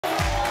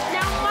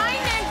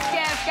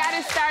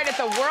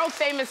a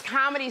world-famous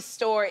comedy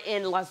store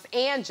in Los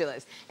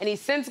Angeles. And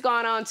he's since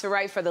gone on to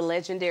write for the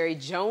legendary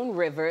Joan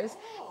Rivers.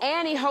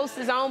 And he hosts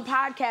his own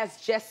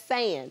podcast, Just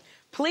Saying.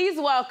 Please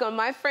welcome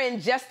my friend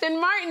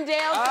Justin Martindale.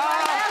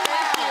 I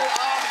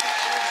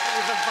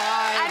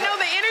know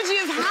the energy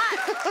is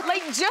hot.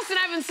 Like, Justin,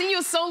 I haven't seen you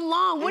in so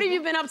long. What have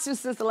you been up to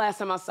since the last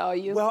time I saw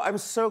you? Well, I'm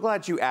so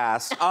glad you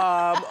asked.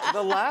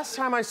 The last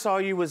time I saw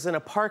you was in a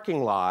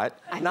parking lot.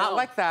 Not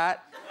like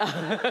that.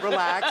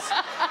 Relax.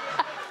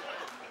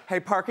 Hey,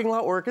 parking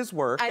lot work is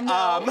work. I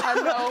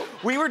know.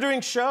 We were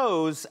doing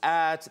shows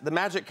at the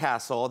Magic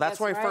Castle. That's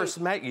where I right. first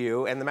met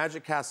you. And the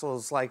Magic Castle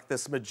is like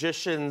this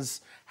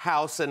magician's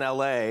house in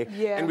LA.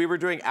 Yeah. And we were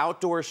doing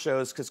outdoor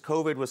shows because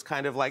COVID was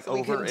kind of like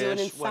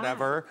over-ish,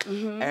 whatever.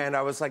 And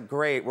I was like,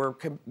 great,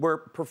 we're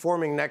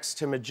performing next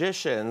to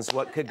magicians.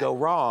 What could go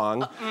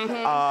wrong?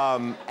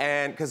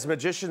 And because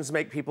magicians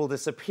make people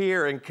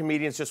disappear and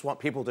comedians just want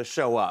people to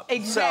show up.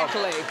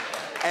 Exactly.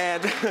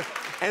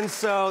 And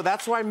so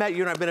that's why I met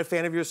you, and I've been a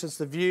fan of yours since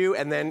The View.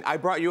 And then I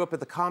brought you up at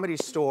the Comedy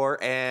Store,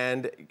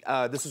 and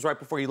this was right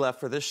before you left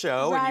for this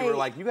show. Right. And you were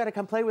like, you got to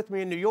come play with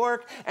me in New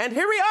York. And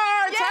here we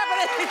are, it's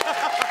happening.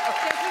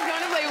 Justin's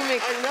going to play with me.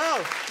 I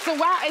know. So,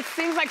 wow, it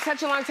seems like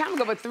such a long time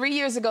ago, but 3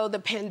 years ago, the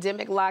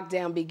pandemic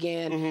lockdown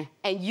began,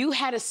 and you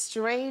had a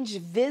strange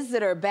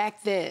visitor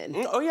back then.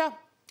 Oh, yeah.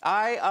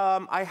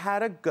 I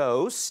had a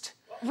ghost.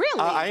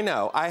 Really? I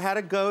know. I had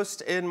a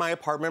ghost in my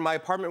apartment. My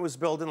apartment was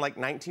built in like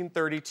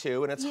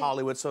 1932, and it's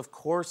Hollywood, so of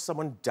course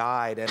someone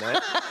died in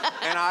it.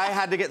 And I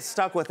had to get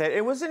stuck with it.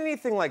 It wasn't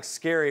anything like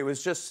scary. It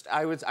was just,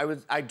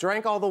 I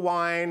drank all the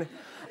wine.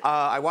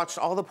 I watched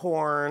all the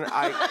porn.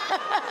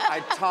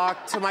 I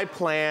talked to my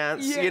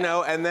plants, you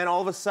know, and then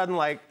all of a sudden,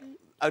 like,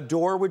 a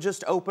door would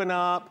just open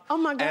up. Oh,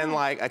 my God. And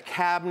like a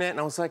cabinet, and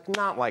I was like,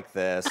 not like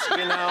this, you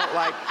know,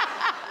 like.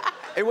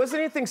 It wasn't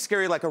anything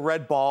scary, like a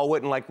red ball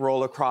wouldn't like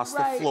roll across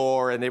the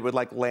floor and it would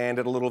like land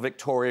at a little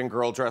Victorian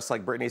girl dressed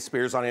like Britney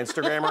Spears on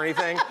Instagram or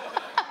anything.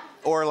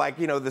 Or like,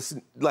 you know, this,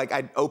 like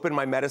I'd open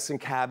my medicine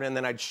cabinet and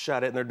then I'd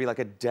shut it and there'd be like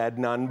a dead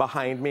nun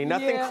behind me.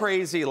 Nothing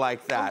crazy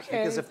like that.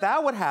 Because if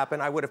that would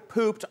happen, I would have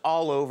pooped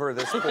all over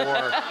this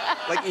poor,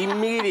 like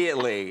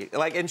immediately.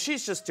 Like, and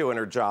she's just doing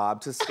her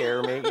job to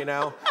scare me, you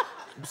know?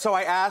 So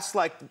I asked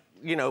like,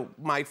 you know,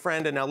 my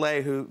friend in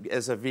LA who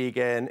is a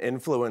vegan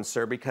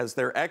influencer because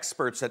they're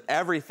experts at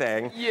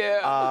everything.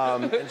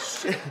 Yeah.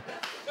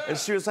 And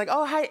she was like,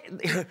 oh, hi,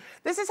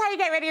 this is how you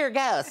get rid of your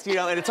ghost, you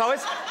know? And it's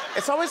always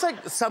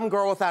like some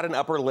girl without an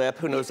upper lip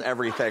who knows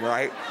everything,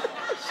 right?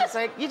 She's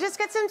like, you just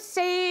get some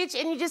sage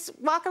and you just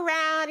walk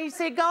around and you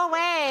say, go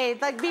away,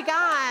 like, be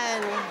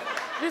gone.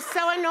 You're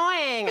so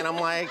annoying. And I'm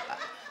like,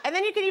 and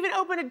then you can even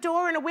open a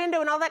door and a window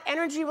and all that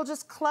energy will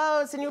just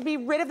close and you'll be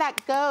rid of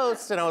that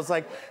ghost. And I was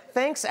like,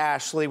 thanks,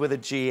 Ashley, with a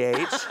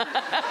GH.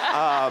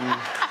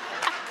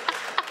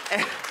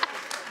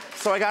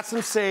 So I got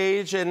some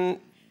sage and,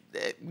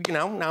 you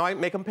know, now I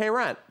make them pay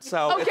rent.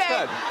 So it's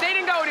good. They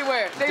didn't go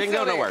anywhere. They didn't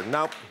go nowhere,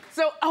 nope.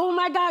 So, oh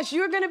my gosh,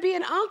 you're gonna be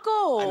an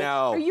uncle. I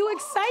know. Are you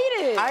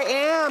excited? I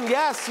am,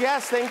 yes,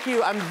 thank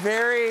you. I'm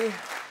very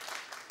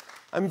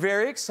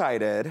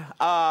excited.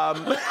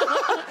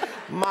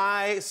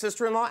 My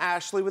sister-in-law,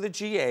 Ashley, with a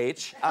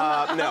GH.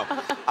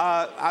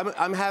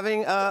 I'm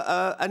having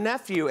a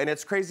nephew, and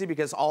it's crazy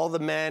because all the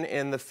men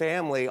in the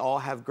family all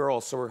have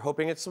girls, so we're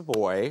hoping it's a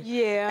boy.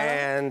 Yeah.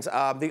 And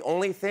the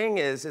only thing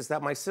is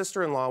that my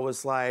sister-in-law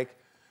was like,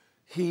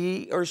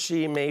 he or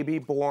she may be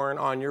born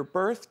on your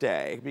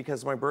birthday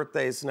because my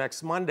birthday is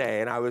next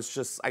Monday. And I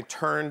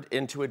turned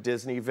into a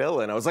Disney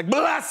villain. I was like,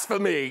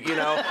 blasphemy, you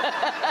know?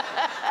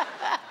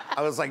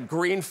 I was like,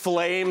 green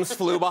flames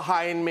flew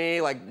behind me,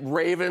 like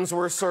ravens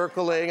were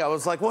circling. I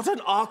was like, what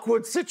an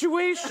awkward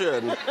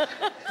situation.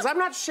 Because I'm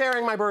not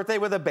sharing my birthday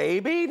with a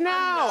baby.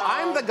 No,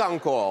 I'm the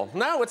gunkle.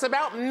 No, it's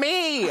about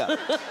me.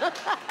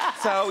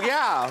 So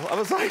yeah, I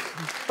was like,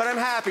 but I'm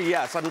happy,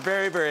 yes. I'm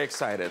very, very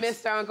excited.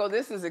 Mr. Uncle,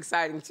 this is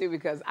exciting too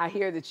because I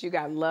hear that you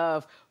got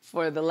love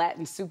for the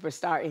Latin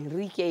superstar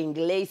Enrique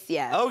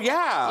Iglesias. Oh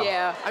yeah.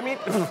 Yeah. I mean,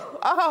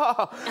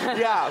 oh,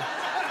 yeah.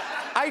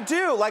 I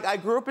do. Like, I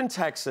grew up in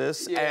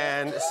Texas,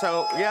 and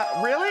so, yeah,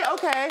 really?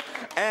 Okay.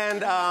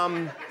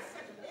 And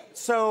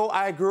so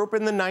I grew up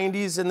in the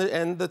 90s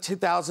and the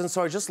 2000s,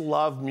 so I just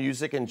love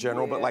music in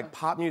general, but, like,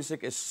 pop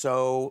music is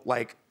so,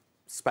 like,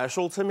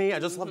 special to me. I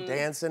just love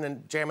dancing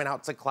and jamming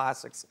out to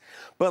classics.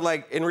 But,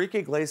 like, Enrique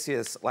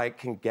Iglesias, like,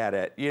 can get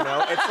it, you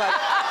know? It's like,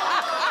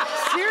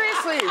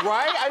 seriously,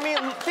 right? I mean,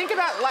 think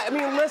about, like, I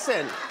mean,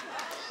 listen.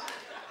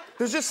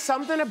 There's just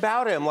something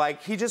about him,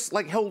 like, he just,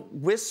 like, he'll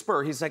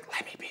whisper, he's like,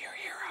 let me be your hero.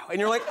 And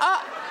you're like,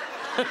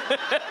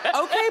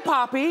 okay,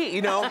 Poppy,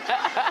 you know?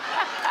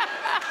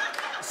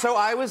 So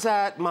I was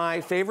at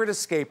my favorite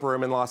escape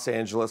room in Los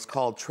Angeles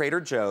called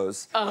Trader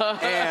Joe's,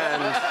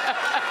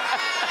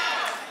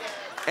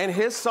 and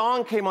his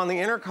song came on the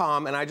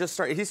intercom, and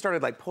he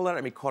started, like, pulling out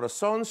at me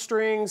corazon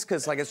strings,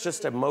 because, like, it's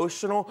just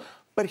emotional.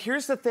 But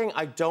here's the thing,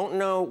 I don't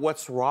know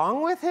what's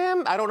wrong with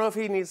him. I don't know if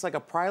he needs, like,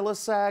 a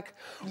Prilosec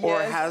or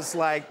has,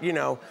 like, you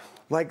know,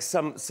 like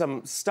some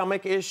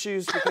stomach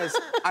issues because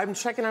I'm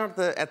checking out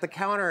at the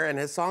counter and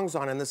his song's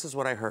on and this is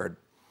what I heard.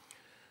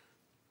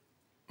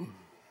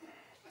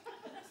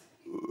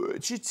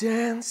 Would you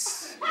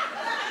dance?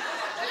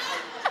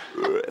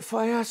 If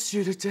I asked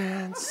you to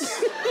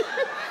dance,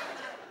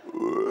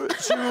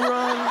 would you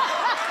run?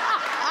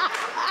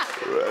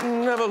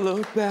 Never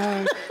look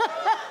back.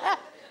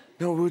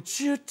 Now would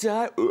you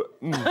die?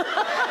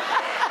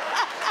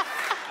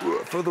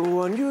 For the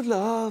one you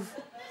love,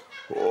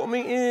 hold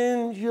me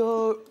in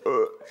your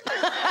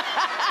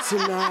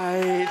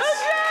tonight.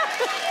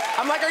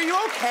 I'm like, are you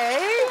okay?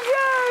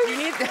 Yes. You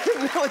need,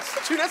 no,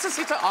 it's tu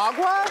necesita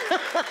agua?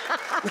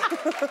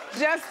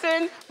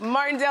 Justin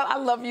Martindale, I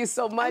love you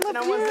so much. And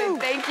I want to say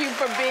thank you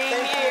for being here.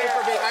 Thank you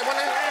for being,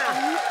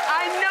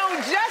 I know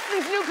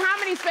Justin's new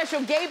comedy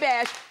special, Gay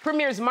Bash,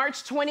 premieres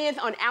March 20th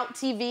on Out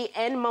TV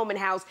and Moment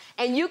House.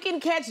 And you can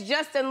catch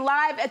Justin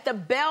live at the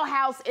Bell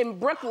House in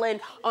Brooklyn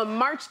on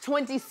March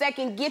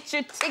 22nd. Get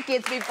your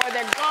tickets before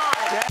they're gone.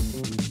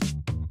 Yeah.